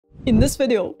In this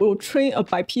video, we'll train a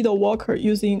bipedal walker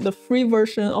using the free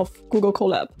version of Google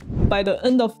Colab. By the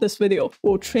end of this video,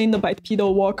 we'll train the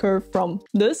bipedal walker from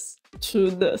this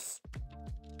to this.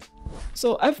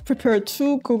 So I've prepared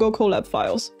two Google Colab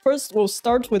files. First, we'll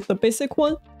start with the basic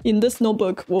one. In this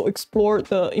notebook, we'll explore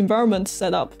the environment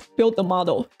setup, build the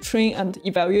model, train and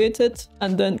evaluate it,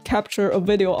 and then capture a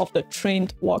video of the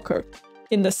trained walker.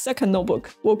 In the second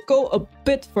notebook, we'll go a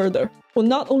bit further. We'll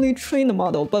not only train the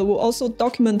model, but we'll also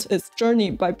document its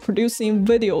journey by producing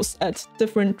videos at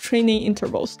different training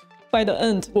intervals. By the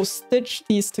end, we'll stitch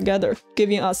these together,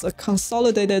 giving us a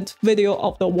consolidated video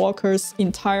of the walker's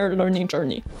entire learning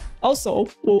journey. Also,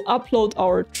 we'll upload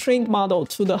our trained model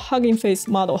to the HuggingFace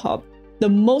Model Hub, the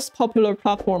most popular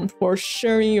platform for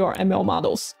sharing your ML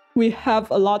models. We have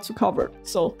a lot to cover,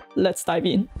 so let's dive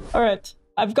in. All right,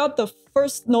 I've got the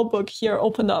first notebook here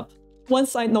opened up. One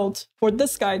side note, for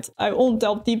this guide, I won't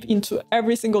delve deep into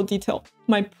every single detail.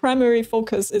 My primary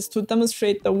focus is to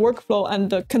demonstrate the workflow and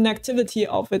the connectivity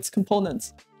of its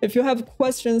components. If you have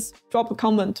questions, drop a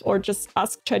comment or just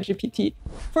ask ChatGPT.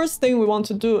 First thing we want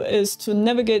to do is to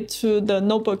navigate to the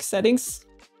notebook settings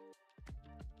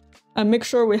and make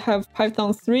sure we have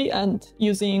Python 3 and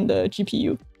using the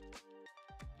GPU.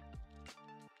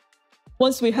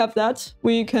 Once we have that,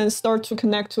 we can start to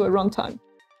connect to a runtime.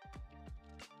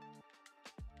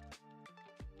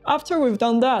 After we've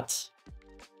done that,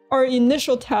 our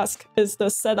initial task is the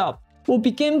setup. We'll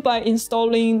begin by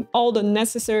installing all the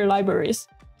necessary libraries.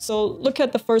 So look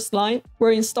at the first line.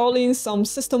 We're installing some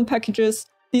system packages.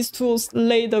 These tools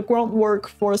lay the groundwork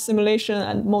for simulation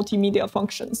and multimedia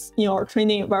functions in our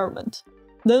training environment.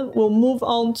 Then we'll move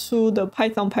on to the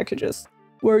Python packages.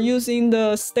 We're using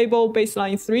the stable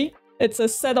baseline 3. It's a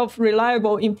set of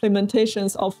reliable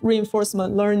implementations of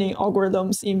reinforcement learning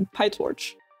algorithms in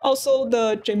PyTorch. Also,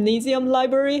 the Gymnasium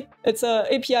library. It's an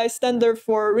API standard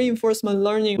for reinforcement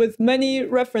learning with many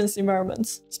reference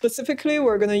environments. Specifically,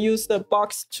 we're going to use the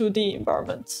Box 2D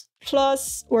environment.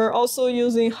 Plus, we're also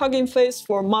using HuggingFace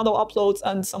for model uploads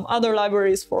and some other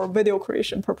libraries for video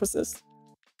creation purposes.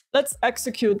 Let's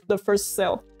execute the first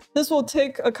cell. This will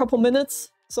take a couple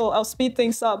minutes, so I'll speed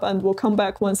things up and we'll come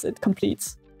back once it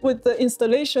completes. With the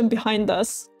installation behind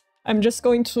us, I'm just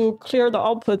going to clear the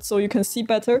output so you can see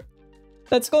better.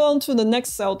 Let's go on to the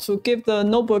next cell to give the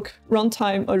notebook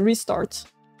runtime a restart.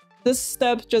 This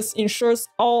step just ensures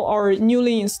all our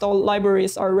newly installed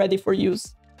libraries are ready for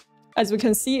use. As we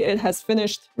can see, it has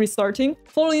finished restarting.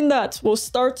 Following that, we'll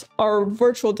start our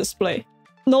virtual display.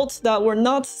 Note that we're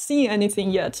not seeing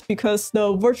anything yet because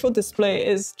the virtual display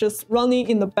is just running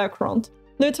in the background.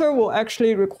 Later, we'll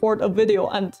actually record a video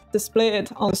and display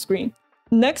it on the screen.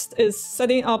 Next is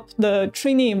setting up the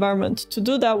training environment. To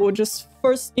do that, we'll just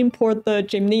first import the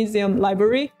Gymnasium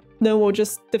library. Then we'll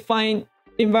just define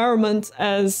environment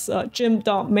as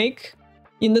gym.make.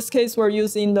 In this case, we're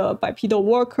using the bipedal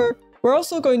walker. We're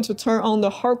also going to turn on the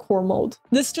hardcore mode.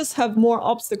 This just have more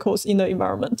obstacles in the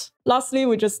environment. Lastly,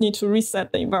 we just need to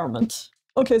reset the environment.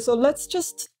 Okay, so let's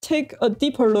just take a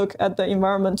deeper look at the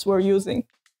environment we're using.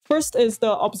 First is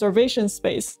the observation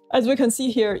space. As we can see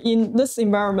here, in this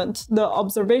environment, the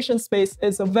observation space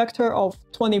is a vector of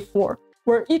 24,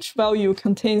 where each value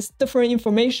contains different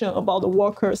information about the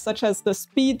walker, such as the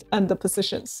speed and the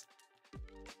positions.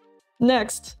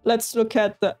 Next, let's look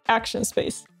at the action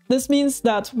space. This means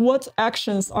that what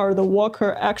actions are the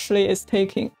walker actually is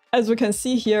taking. As we can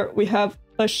see here, we have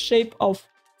a shape of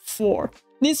 4.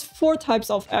 These 4 types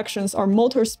of actions are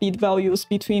motor speed values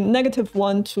between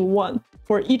 -1 to 1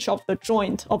 for each of the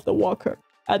joint of the walker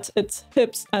at its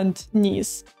hips and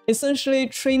knees. Essentially,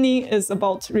 training is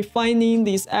about refining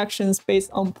these actions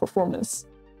based on performance.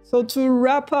 So to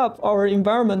wrap up our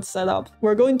environment setup,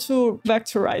 we're going to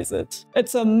vectorize it.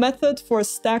 It's a method for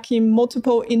stacking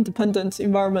multiple independent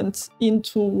environments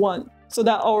into one so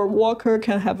that our walker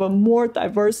can have a more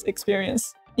diverse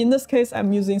experience. In this case,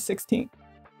 I'm using 16.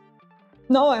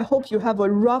 Now I hope you have a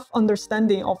rough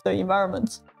understanding of the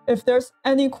environment. If there's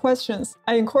any questions,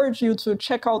 I encourage you to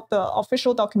check out the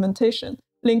official documentation,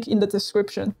 link in the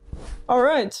description. All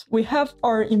right, we have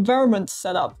our environment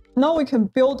set up. Now we can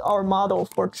build our model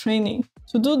for training.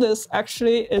 To do this,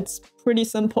 actually, it's pretty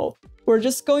simple. We're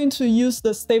just going to use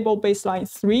the stable baseline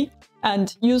 3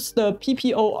 and use the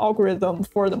PPO algorithm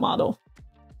for the model.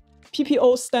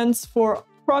 PPO stands for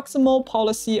Proximal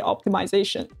Policy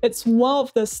Optimization. It's one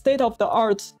of the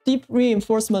state-of-the-art deep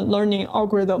reinforcement learning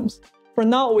algorithms. For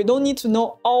now, we don't need to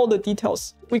know all the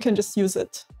details. We can just use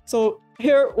it. So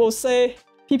here we'll say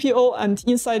PPO, and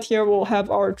inside here we'll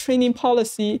have our training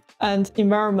policy and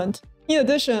environment. In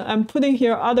addition, I'm putting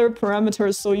here other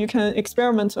parameters so you can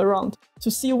experiment around to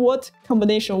see what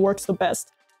combination works the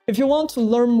best. If you want to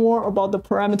learn more about the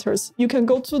parameters, you can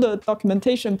go to the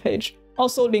documentation page,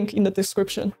 also link in the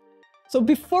description. So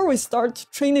before we start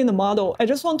training the model, I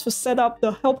just want to set up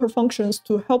the helper functions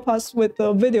to help us with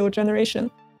the video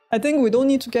generation. I think we don't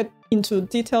need to get into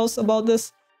details about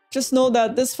this. Just know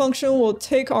that this function will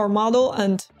take our model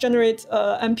and generate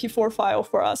an MP4 file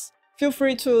for us. Feel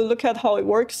free to look at how it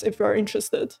works if you are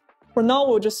interested. For now,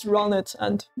 we'll just run it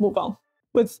and move on.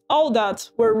 With all that,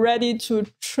 we're ready to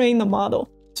train the model.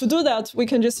 To do that, we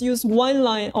can just use one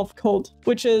line of code,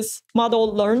 which is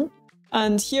model learn.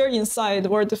 And here inside,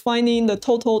 we're defining the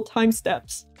total time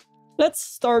steps. Let's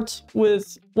start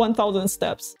with 1000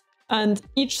 steps. And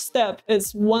each step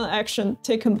is one action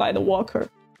taken by the walker.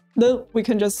 Then we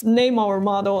can just name our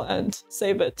model and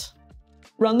save it.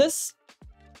 Run this.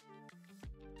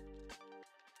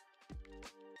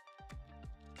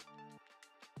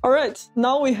 All right,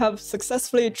 now we have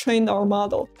successfully trained our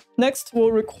model. Next,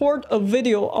 we'll record a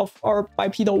video of our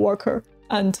bipedal walker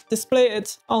and display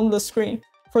it on the screen.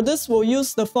 For this, we'll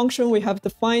use the function we have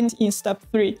defined in step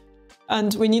 3.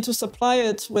 And we need to supply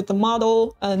it with the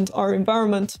model and our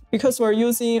environment. Because we're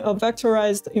using a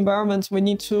vectorized environment, we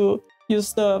need to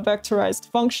use the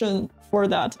vectorized function for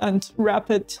that and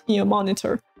wrap it in a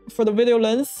monitor. For the video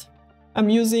length, I'm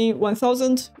using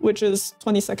 1000, which is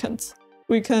 20 seconds.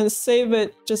 We can save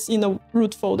it just in the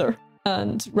root folder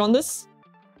and run this.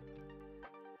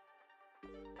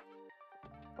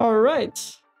 All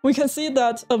right. We can see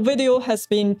that a video has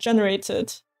been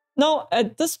generated. Now,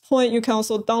 at this point, you can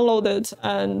also download it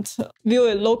and view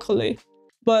it locally.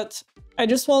 But I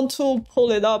just want to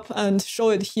pull it up and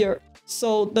show it here.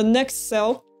 So the next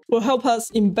cell will help us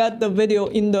embed the video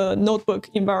in the notebook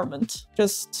environment.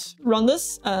 Just run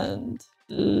this and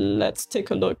let's take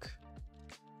a look.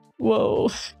 Whoa,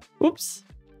 oops.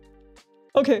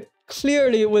 Okay.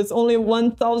 Clearly, with only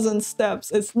 1000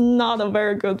 steps, it's not a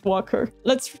very good walker.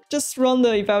 Let's just run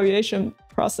the evaluation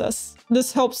process.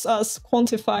 This helps us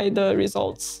quantify the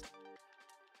results.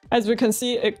 As we can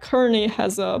see, it currently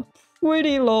has a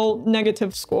pretty low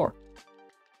negative score.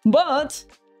 But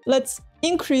let's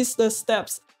increase the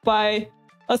steps by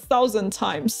 1000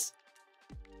 times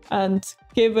and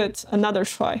give it another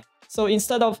try. So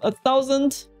instead of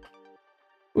 1000,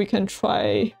 we can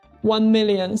try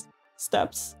 1,000,000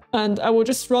 steps. And I will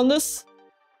just run this.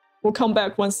 We'll come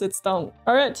back once it's done.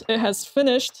 All right, it has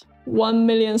finished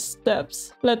 1,000,000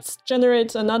 steps. Let's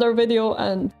generate another video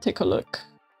and take a look.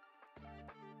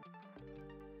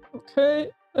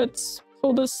 Okay, let's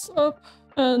pull this up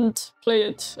and play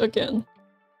it again.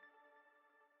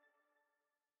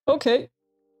 Okay,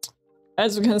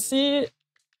 as you can see,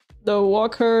 the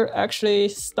walker actually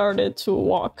started to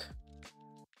walk.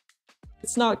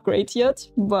 It's not great yet,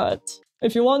 but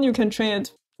if you want, you can train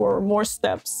it for more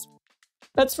steps.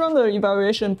 Let's run the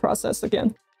evaluation process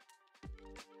again.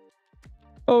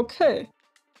 Okay.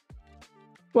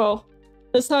 Well,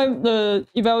 this time the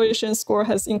evaluation score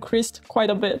has increased quite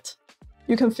a bit.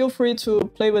 You can feel free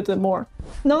to play with it more.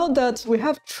 Now that we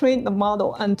have trained the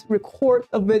model and record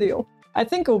a video, I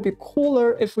think it would be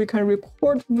cooler if we can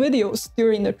record videos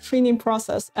during the training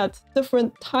process at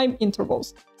different time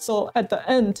intervals. So at the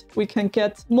end, we can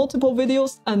get multiple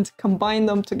videos and combine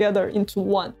them together into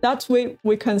one. That way,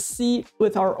 we can see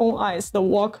with our own eyes the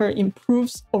walker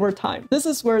improves over time. This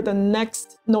is where the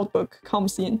next notebook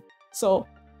comes in. So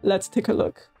let's take a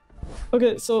look.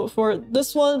 Okay, so for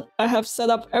this one, I have set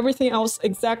up everything else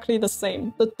exactly the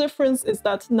same. The difference is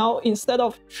that now instead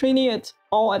of training it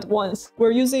all at once,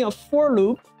 we're using a for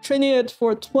loop, training it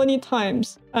for 20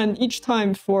 times and each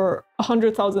time for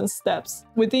 100,000 steps.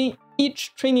 Within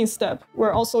each training step,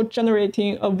 we're also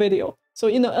generating a video. So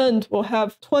in the end, we'll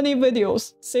have 20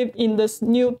 videos saved in this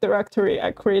new directory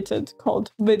I created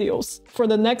called videos. For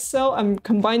the next cell, I'm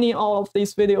combining all of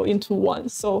these videos into one.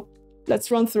 So let's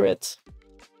run through it.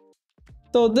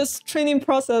 So this training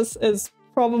process is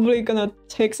probably gonna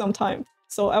take some time.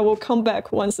 So I will come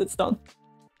back once it's done.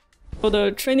 So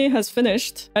the training has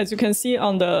finished. As you can see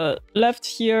on the left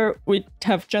here, we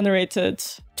have generated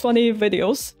 20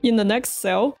 videos. In the next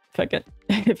cell,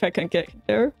 if I can get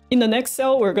there. In the next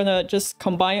cell, we're gonna just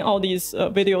combine all these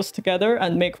videos together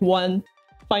and make one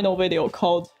final video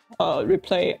called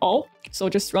replay all. So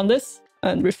just run this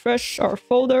and refresh our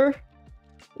folder.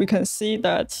 We can see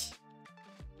that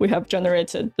we have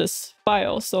generated this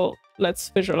file, so let's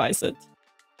visualize it.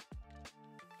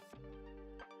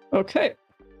 Okay,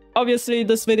 obviously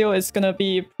this video is gonna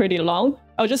be pretty long.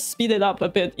 I'll just speed it up a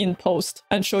bit in post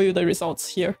and show you the results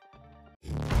here.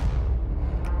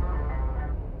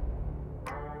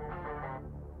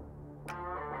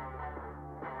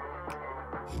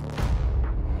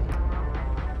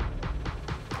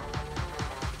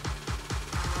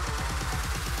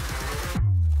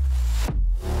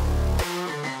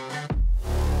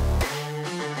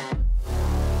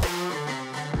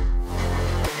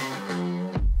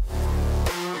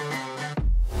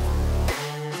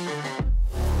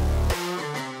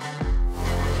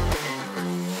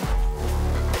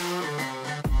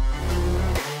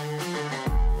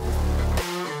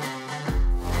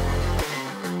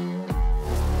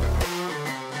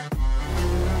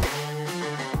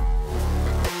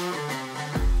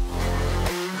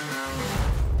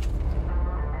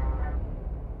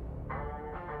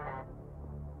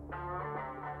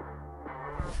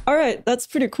 Alright, that's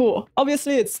pretty cool.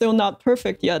 Obviously, it's still not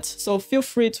perfect yet, so feel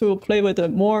free to play with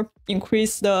it more,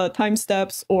 increase the time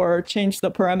steps or change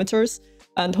the parameters,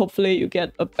 and hopefully you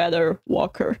get a better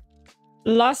walker.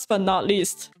 Last but not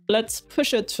least, let's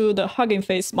push it to the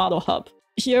HuggingFace model hub.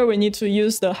 Here we need to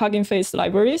use the HuggingFace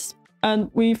libraries,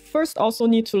 and we first also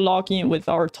need to log in with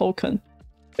our token.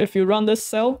 If you run this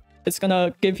cell, it's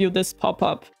gonna give you this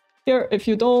pop-up. Here, if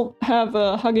you don't have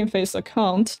a HuggingFace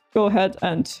account, go ahead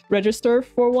and register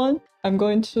for one. I'm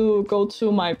going to go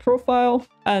to my profile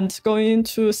and go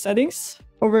into settings.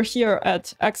 Over here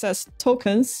at access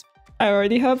tokens, I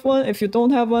already have one. If you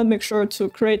don't have one, make sure to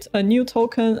create a new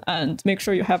token and make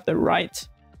sure you have the right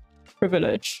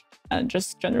privilege and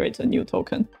just generate a new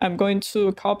token. I'm going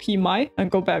to copy my and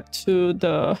go back to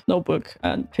the notebook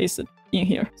and paste it in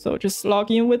here. So just log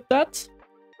in with that.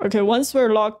 Okay, once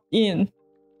we're logged in,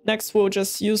 next, we'll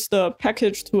just use the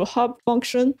package to hub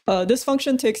function. This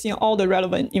function takes in all the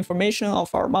relevant information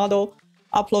of our model,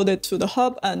 upload it to the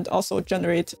hub, and also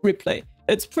generate replay.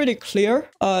 It's pretty clear.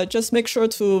 Just make sure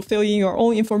to fill in your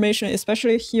own information,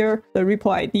 especially here, the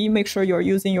repo ID. Make sure you're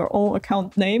using your own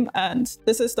account name, and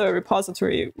this is the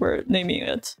repository we're naming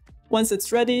it. Once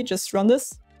it's ready, just run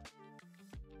this.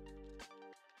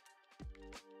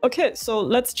 Okay, so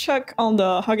let's check on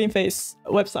the HuggingFace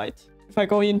website. If I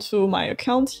go into my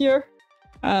account here,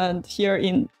 and here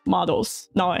in models,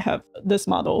 now I have this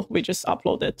model we just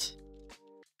uploaded.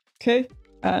 Okay,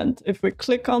 and if we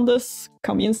click on this,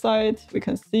 come inside, we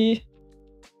can see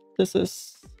this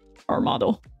is our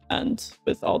model and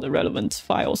with all the relevant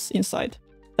files inside.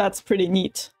 That's pretty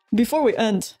neat. Before we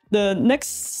end, the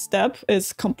next step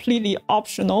is completely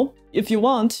optional. If you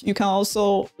want, you can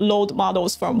also load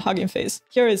models from HuggingFace.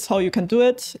 Here is how you can do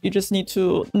it. You just need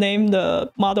to name the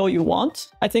model you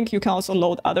want. I think you can also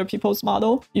load other people's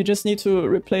model. You just need to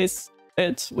replace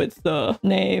it with the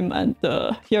name and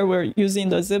here we're using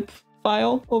the zip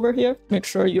file over here. Make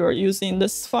sure you're using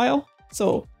this file.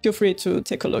 So feel free to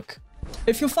take a look.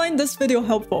 If you find this video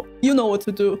helpful, you know what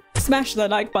to do. Smash the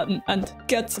like button and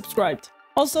get subscribed.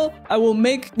 Also, I will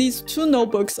make these 2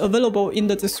 notebooks available in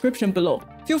the description below.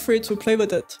 Feel free to play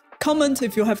with it. Comment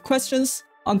if you have questions.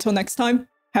 Until next time,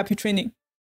 happy training!